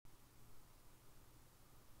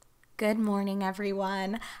Good morning,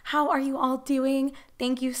 everyone. How are you all doing?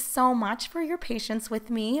 Thank you so much for your patience with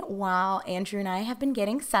me while Andrew and I have been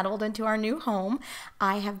getting settled into our new home.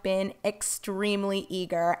 I have been extremely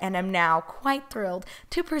eager and am now quite thrilled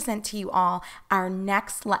to present to you all our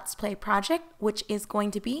next Let's Play project, which is going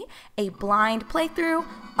to be a blind playthrough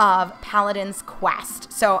of Paladin's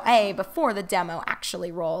Quest. So, before the demo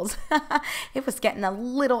actually rolls, it was getting a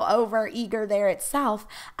little over eager there itself.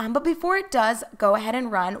 But before it does go ahead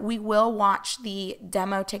and run, we will watch the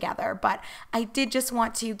demo together. But I did just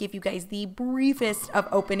want to give you guys the briefest of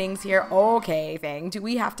openings here. Okay, thing. Do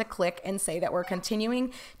we have to click and say that we're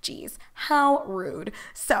continuing? Geez, how rude.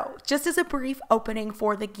 So, just as a brief opening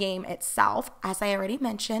for the game itself, as I already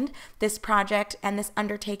mentioned, this project and this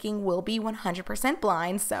undertaking will be 100%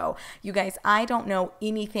 blind. So, you guys, I don't know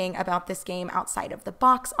anything about this game outside of the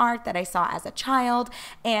box art that I saw as a child,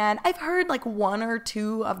 and I've heard like one or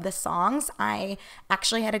two of the songs. I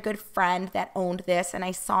actually had a good friend that owned this, and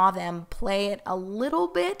I saw them play it a little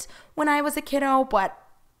bit when I was a kiddo, but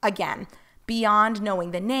again, beyond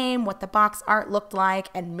knowing the name, what the box art looked like,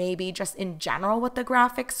 and maybe just in general what the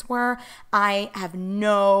graphics were, I have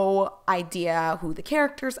no idea who the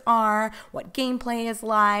characters are, what gameplay is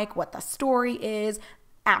like, what the story is.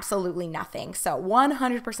 Absolutely nothing. So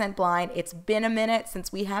 100% blind. It's been a minute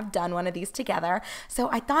since we have done one of these together,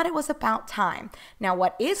 so I thought it was about time. Now,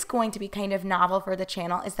 what is going to be kind of novel for the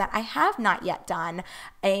channel is that I have not yet done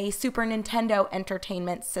a Super Nintendo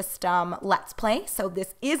Entertainment System Let's Play, so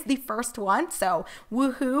this is the first one, so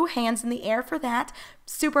woohoo, hands in the air for that.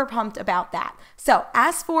 Super pumped about that. So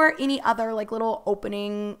as for any other like little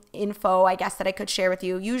opening info, I guess, that I could share with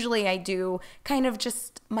you, usually I do kind of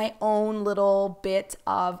just my own little bit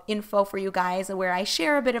of info for you guys where I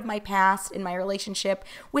share a bit of my past in my relationship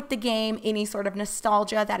with the game, any sort of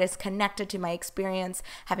nostalgia that is connected to my experience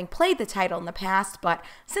having played the title in the past. But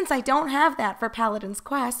since I don't have that for Paladin's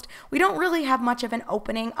Quest, we don't really have much of an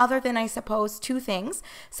opening other than, I suppose, two things.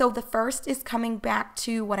 So the first is coming back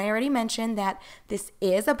to what I already mentioned, that this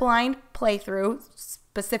is a blind playthrough.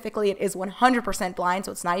 Specifically, it is 100% blind,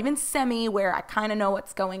 so it's not even semi where I kind of know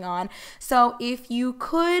what's going on. So if you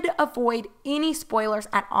could avoid any spoilers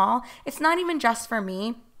at all, it's not even just for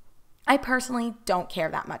me. I personally don't care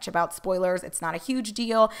that much about spoilers. It's not a huge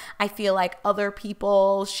deal. I feel like other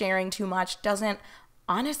people sharing too much doesn't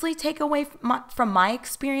honestly take away from my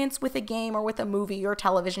experience with a game or with a movie or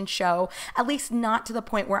television show, at least not to the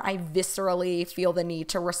point where I viscerally feel the need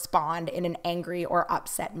to respond in an angry or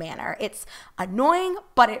upset manner. It's annoying,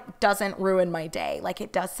 but it doesn't ruin my day like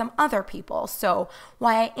it does some other people. So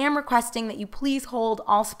why I am requesting that you please hold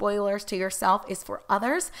all spoilers to yourself is for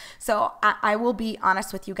others. So I will be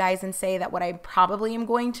honest with you guys and say that what I probably am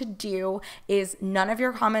going to do is none of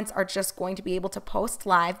your comments are just going to be able to post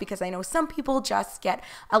live, because I know some people just get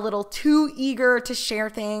a little too eager to share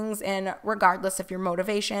things, and regardless of your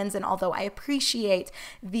motivations, and although I appreciate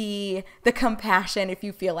the compassion if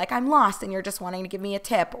you feel like I'm lost and you're just wanting to give me a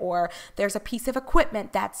tip, or there's a piece of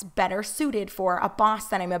equipment that's better suited for a boss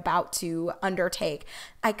that I'm about to undertake,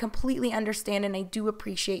 I completely understand and I do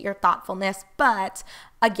appreciate your thoughtfulness, but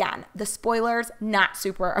again, the spoilers, not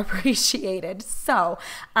super appreciated. So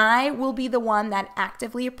I will be the one that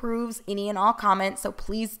actively approves any and all comments, so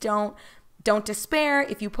please don't despair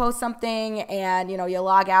if you post something and you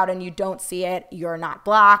log out and you don't see it. You're not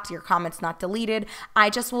blocked, your comment's not deleted. I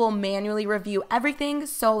just will manually review everything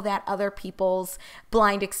so that other people's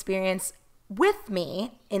blind experience with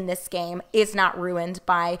me in this game is not ruined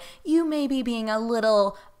by you maybe being a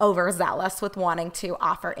little overzealous with wanting to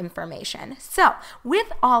offer information. So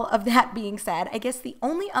with all of that being said, I guess the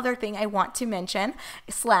only other thing I want to mention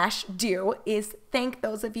 / do is thank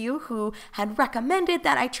those of you who had recommended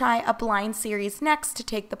that I try a blind series next to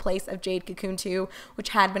take the place of Jade Cocoon 2, which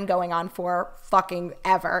had been going on for fucking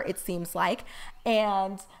ever, it seems like.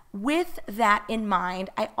 And with that in mind,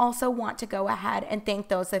 I also want to go ahead and thank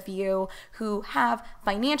those of you who have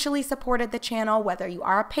financially supported the channel, whether you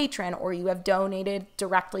are a patron or you have donated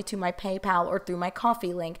directly to my PayPal or through my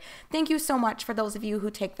Ko-fi link. Thank you so much for those of you who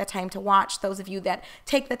take the time to watch, those of you that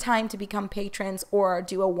take the time to become patrons or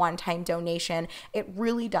do a one-time donation. It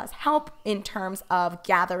really does help in terms of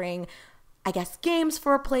gathering, I guess, games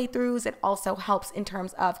for playthroughs. It also helps in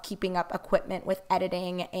terms of keeping up equipment with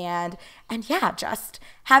editing and yeah, just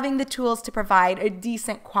having the tools to provide a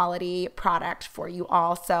decent quality product for you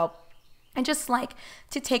all. So I just like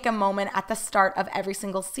to take a moment at the start of every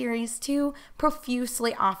single series to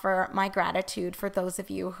profusely offer my gratitude for those of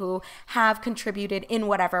you who have contributed in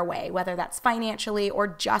whatever way, whether that's financially or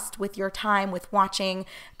just with your time, with watching,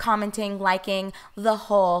 commenting, liking, the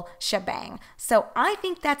whole shebang. So I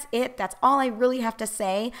think that's it. That's all I really have to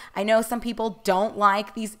say. I know some people don't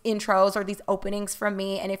like these intros or these openings from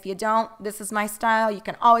me, and if you don't, this is my style. You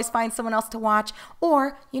can always find someone else to watch,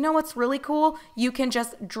 or you know what's really cool? You can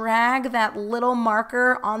just drag that little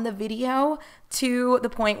marker on the video to the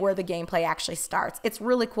point where the gameplay actually starts. It's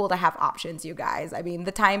really cool to have options, you guys. I mean,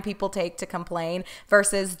 the time people take to complain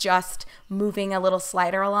versus just moving a little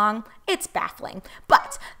slider along, it's baffling.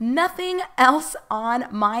 But nothing else on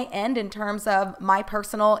my end in terms of my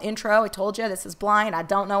personal intro. I told you this is blind. I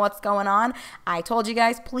don't know what's going on. I told you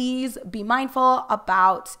guys, please be mindful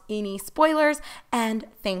about any spoilers, and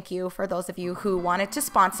thank you for those of you who wanted to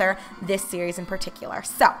sponsor this series in particular.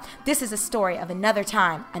 So this is a story of another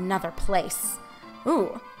time, another place.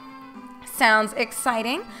 Ooh, sounds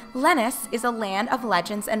exciting. Lennus is a land of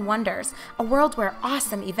legends and wonders, a world where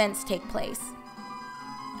awesome events take place.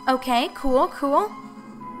 Okay, cool.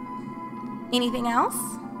 Anything else?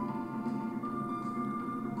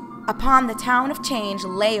 Upon the town of Change,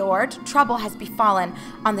 Leord, trouble has befallen.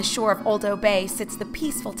 On the shore of Oldo Bay sits the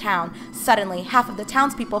peaceful town. Suddenly, half of the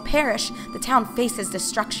townspeople perish. The town faces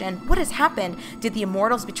destruction. What has happened? Did the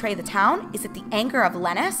immortals betray the town? Is it the anger of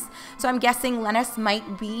Lennus? So I'm guessing Lennus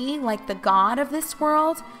might be like the god of this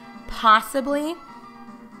world? Possibly.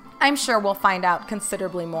 I'm sure we'll find out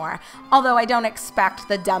considerably more, although I don't expect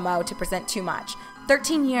the demo to present too much.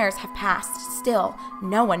 13 years have passed. Still,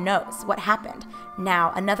 no one knows what happened.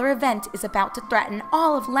 Now, another event is about to threaten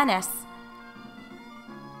all of Lennus.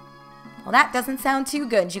 Well, that doesn't sound too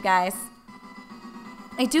good, you guys.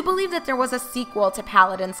 I do believe that there was a sequel to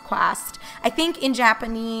Paladin's Quest. I think in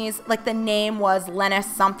Japanese, like the name was Lennus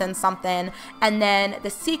something something, and then the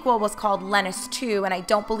sequel was called Lennus 2, and I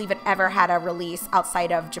don't believe it ever had a release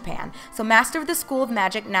outside of Japan. So Master of the School of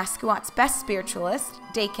Magic, Naskuat's best spiritualist,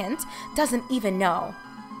 Dakint, doesn't even know.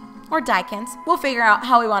 Or Dykint. We'll figure out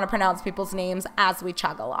how we want to pronounce people's names as we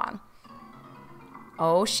chug along.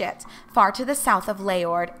 Oh shit. Far to the south of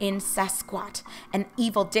Leord, in Sasquatch, an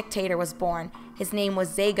evil dictator was born. His name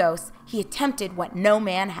was Zagos. He attempted what no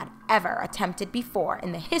man had ever attempted before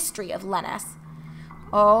in the history of Lennus.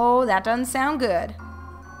 Oh, that doesn't sound good.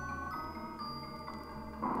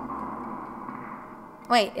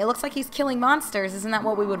 Wait, it looks like he's killing monsters. Isn't that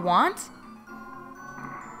what we would want?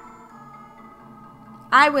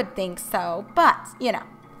 I would think so, but, you know,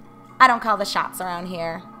 I don't call the shots around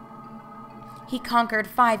here. He conquered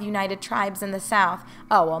 5 united tribes in the south.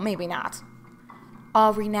 Oh, well, maybe not.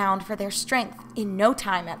 All renowned for their strength in no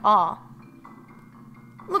time at all.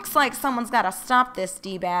 Looks like someone's got to stop this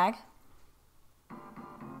D-bag.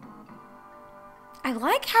 I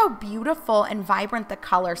like how beautiful and vibrant the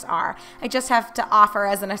colors are. I just have to offer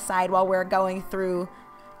as an aside while we're going through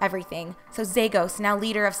everything. So Zagos, now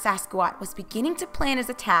leader of Sasquatch, was beginning to plan his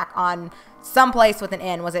attack on some place with an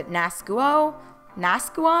N. Was it Naskuo?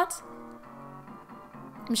 Naskuat?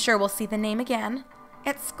 I'm sure we'll see the name again.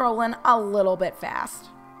 It's scrolling a little bit fast.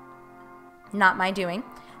 Not my doing.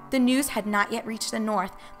 The news had not yet reached the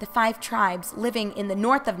north. The 5 tribes living in the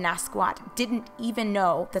north of Nasquat didn't even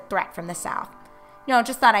know the threat from the south. You know,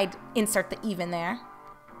 just thought I'd insert the even there.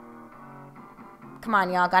 Come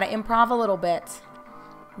on, y'all, gotta improv a little bit.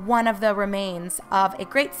 One of the remains of a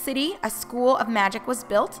great city, a school of magic was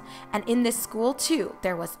built, and in this school, too,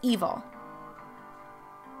 there was evil.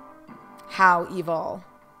 How evil?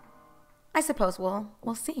 I suppose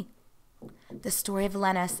we'll see. The story of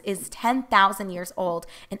Lennus is 10,000 years old.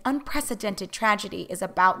 An unprecedented tragedy is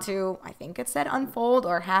about to, I think it said unfold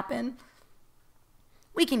or happen.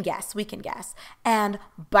 We can guess. And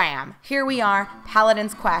bam, here we are,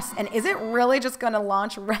 Paladin's Quest. And is it really just going to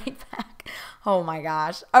launch right back? Oh my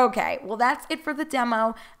gosh. Okay, well that's it for the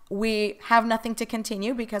demo. We have nothing to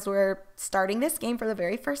continue because we're starting this game for the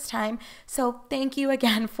very first time. So thank you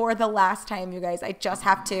again for the last time, you guys. I just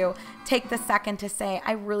have to take the second to say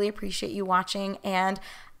I really appreciate you watching, and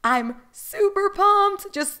I'm super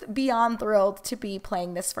pumped, just beyond thrilled to be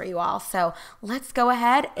playing this for you all. So let's go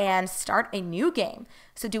ahead and start a new game.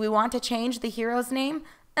 So do we want to change the hero's name?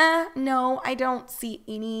 No, I don't see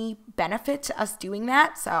any benefit to us doing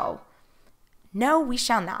that. So no, we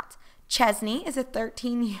shall not. Chesney is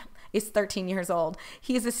 13 years old.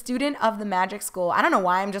 He is a student of the magic school. I don't know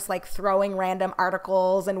why I'm just like throwing random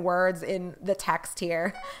articles and words in the text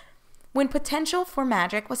here. When potential for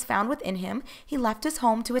magic was found within him, he left his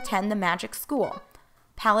home to attend the magic school.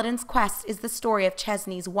 Paladin's Quest is the story of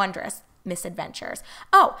Chesney's wondrous, misadventures.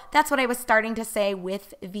 Oh, that's what I was starting to say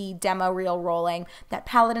with the demo reel rolling. That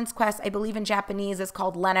Paladin's quest, I believe in Japanese, is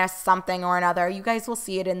called Lennus something or another. You guys will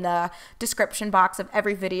see it in the description box of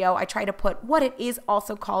every video. I try to put what it is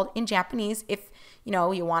also called in Japanese if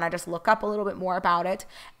you want to just look up a little bit more about it.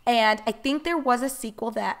 And I think there was a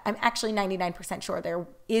sequel that I'm actually 99% sure there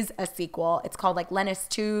is a sequel. It's called like Lennus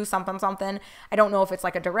 2 something something. I don't know if it's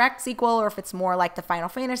like a direct sequel or if it's more like the Final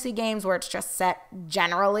Fantasy games where it's just set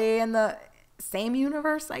generally in the same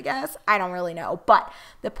universe, I guess. I don't really know. But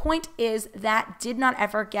the point is that did not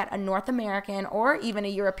ever get a North American or even a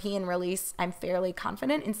European release. I'm fairly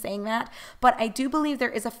confident in saying that. But I do believe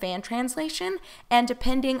there is a fan translation. And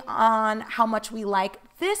depending on how much we like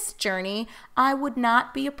this journey, I would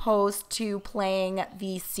not be opposed to playing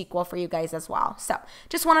the sequel for you guys as well. So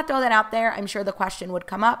just want to throw that out there. I'm sure the question would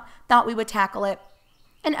come up. Thought we would tackle it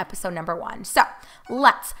in episode number 1. So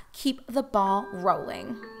let's keep the ball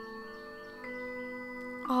rolling.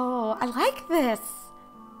 Oh, I like this.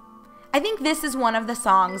 I think this is one of the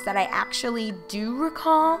songs that I actually do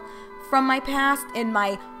recall from my past in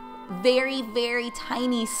my very, very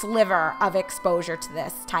tiny sliver of exposure to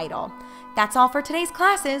this title. That's all for today's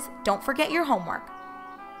classes. Don't forget your homework.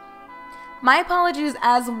 My apologies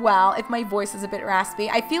as well if my voice is a bit raspy.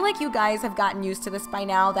 I feel like you guys have gotten used to this by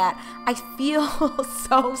now, that I feel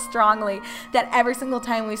so strongly that every single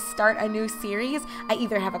time we start a new series, I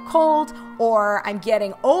either have a cold or I'm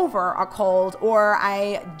getting over a cold or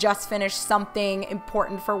I just finished something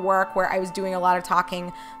important for work where I was doing a lot of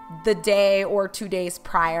talking the day or 2 days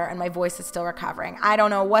prior and my voice is still recovering. I don't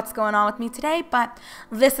know what's going on with me today, but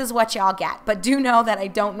this is what y'all get. But do know that I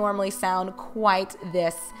don't normally sound quite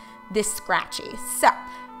this scratchy. So,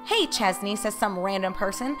 hey Chesney, says some random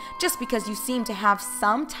person, just because you seem to have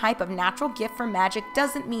some type of natural gift for magic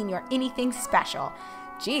doesn't mean you're anything special.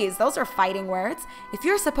 Geez, those are fighting words. If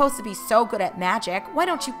you're supposed to be so good at magic, why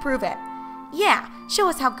don't you prove it? Yeah, show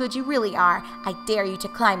us how good you really are. I dare you to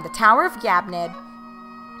climb the Tower of Gabnid.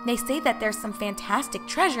 They say that there's some fantastic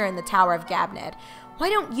treasure in the Tower of Gabnid. Why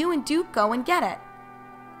don't you and Duke go and get it?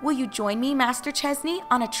 Will you join me, Master Chesney,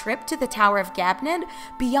 on a trip to the Tower of Gabnid,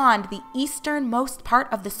 beyond the easternmost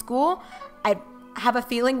part of the school? I have a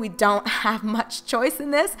feeling we don't have much choice in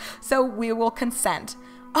this, so we will consent.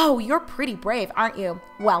 Oh, you're pretty brave, aren't you?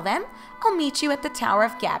 Well then, I'll meet you at the Tower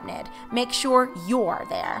of Gabnid. Make sure you're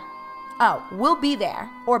there. Oh, we'll be there,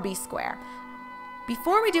 or be square.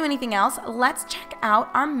 Before we do anything else, let's check out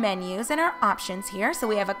our menus and our options here. So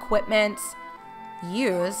we have equipment,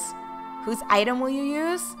 use. Whose item will you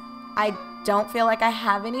use? I don't feel like I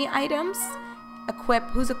have any items. Equip.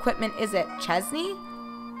 Whose equipment is it? Chesney?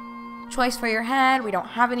 Choice for your head. We don't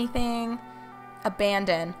have anything.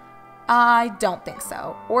 Abandon. I don't think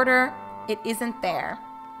so. Order. It isn't there.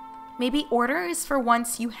 Maybe order is for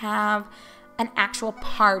once you have an actual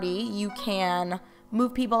party. You can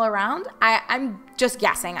move people around. I'm just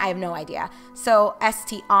guessing. I have no idea. So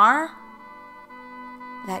STR.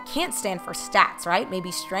 That can't stand for stats, right?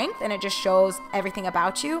 Maybe strength, and it just shows everything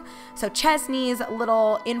about you. So Chesney's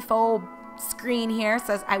little info screen here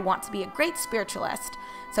says, I want to be a great spiritualist.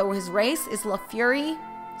 So his race is La Fury,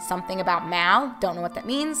 something about Mal, don't know what that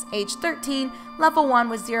means. Age 13, level 1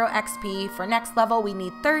 with 0 XP. For next level, we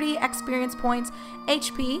need 30 experience points.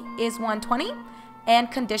 HP is 120,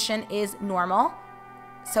 and condition is normal.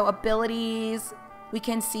 So abilities, we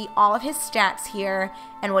can see all of his stats here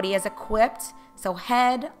and what he has equipped. So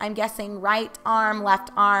head, I'm guessing right arm, left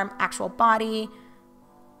arm, actual body.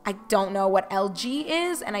 I don't know what LG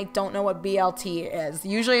is, and I don't know what BLT is.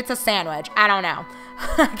 Usually it's a sandwich. I don't know.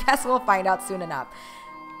 I guess we'll find out soon enough.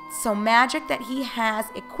 So magic that he has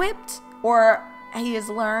equipped or he has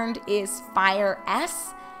learned is Fire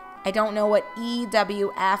S. I don't know what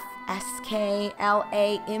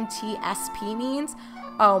EWFSKLAMTSP means.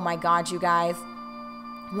 Oh my god, you guys.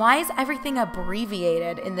 Why is everything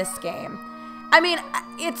abbreviated in this game? I mean,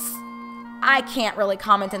 I can't really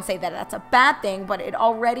comment and say that that's a bad thing, but it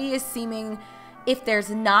already is seeming, if there's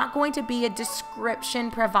not going to be a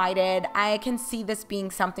description provided, I can see this being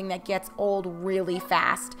something that gets old really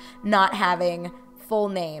fast, not having full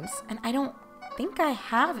names. And I don't think I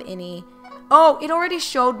have any. Oh, it already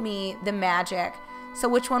showed me the magic. So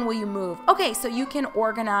which one will you move? Okay, so you can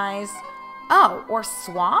organize, oh, or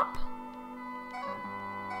swap?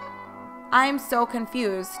 I'm so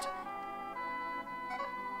confused.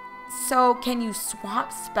 So can you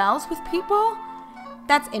swap spells with people?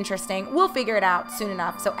 That's interesting. We'll figure it out soon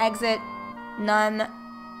enough. So exit, none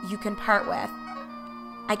you can part with.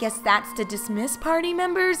 I guess that's to dismiss party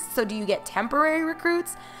members. So do you get temporary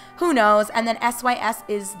recruits? Who knows? And then SYS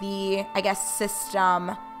is the, I guess,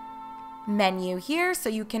 system menu here so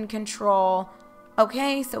you can control.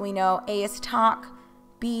 Okay, so we know A is talk,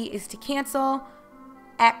 B is to cancel,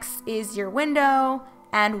 X is your window,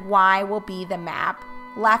 and Y will be the map.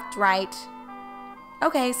 Left, right.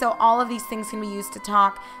 Okay, so all of these things can be used to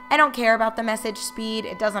talk. I don't care about the message speed.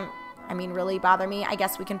 It doesn't, really bother me. I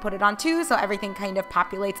guess we can put it on 2 so everything kind of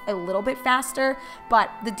populates a little bit faster,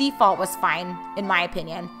 but the default was fine in my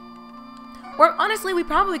opinion. Or honestly, we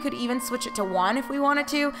probably could even switch it to 1 if we wanted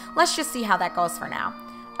to. Let's just see how that goes for now.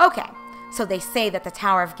 Okay, so they say that the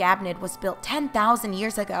Tower of Gabnid was built 10,000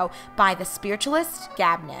 years ago by the spiritualist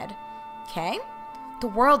Gabnid. Okay? The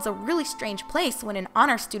world's a really strange place when an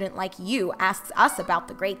honor student like you asks us about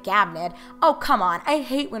the great Gabnid. Oh, come on. I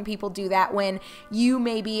hate when people do that when you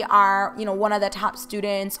maybe are, one of the top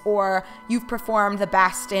students or you've performed the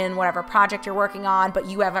best in whatever project you're working on, but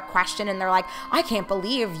you have a question and they're like, I can't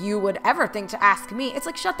believe you would ever think to ask me. It's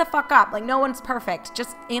like, shut the fuck up. Like, no one's perfect.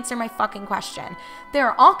 Just answer my fucking question. There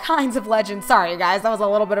are all kinds of legends. Sorry, guys. That was a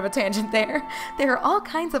little bit of a tangent there. There are all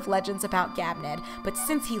kinds of legends about Gabnid, but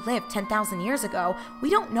since he lived 10,000 years ago, we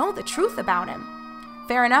don't know the truth about him.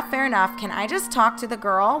 Fair enough, fair enough. Can I just talk to the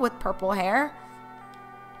girl with purple hair?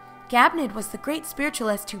 Gabnid was the great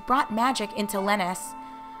spiritualist who brought magic into Lennus.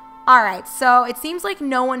 Alright, so it seems like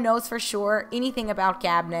no one knows for sure anything about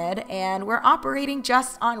Gabnid, and we're operating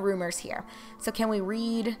just on rumors here. So can we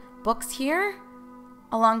read books here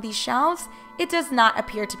along these shelves? It does not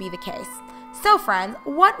appear to be the case. So friends,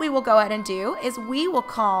 what we will go ahead and do is we will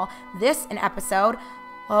call this an episode.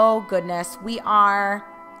 Oh goodness, we are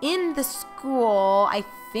in the school. I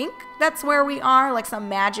think that's where we are, like some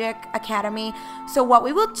magic academy. So what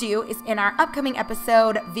we will do is in our upcoming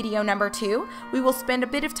episode, video number 2, we will spend a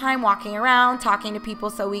bit of time walking around, talking to people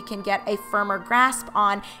so we can get a firmer grasp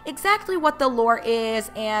on exactly what the lore is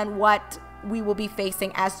and what we will be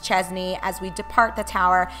facing as Chesney as we depart the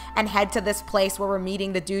tower and head to this place where we're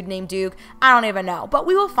meeting the dude named Duke. I don't even know, but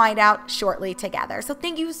we will find out shortly together. So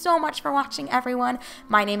thank you so much for watching, everyone.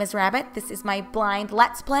 My name is Rabbit. This is my blind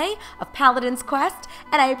Let's Play of Paladin's Quest,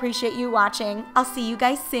 and I appreciate you watching. I'll see you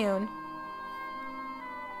guys soon.